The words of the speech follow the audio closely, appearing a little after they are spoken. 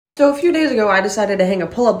So a few days ago, I decided to hang a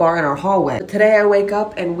pull-up bar in our hallway. But today I wake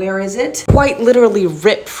up and where is it? Quite literally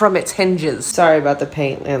ripped from its hinges. Sorry about the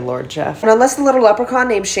paint, landlord Jeff. And unless the little leprechaun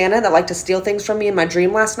named Shanna that liked to steal things from me in my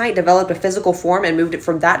dream last night developed a physical form and moved it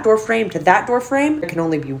from that door frame to that door frame, there can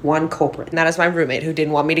only be one culprit. And that is my roommate who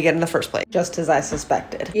didn't want me to get in the first place. Just as I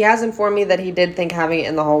suspected. He has informed me that he did think having it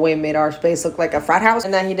in the hallway made our space look like a frat house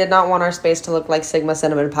and that he did not want our space to look like Sigma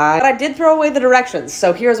cinnamon pie. But I did throw away the directions,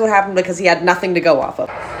 so here's what happened because he had nothing to go off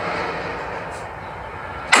of.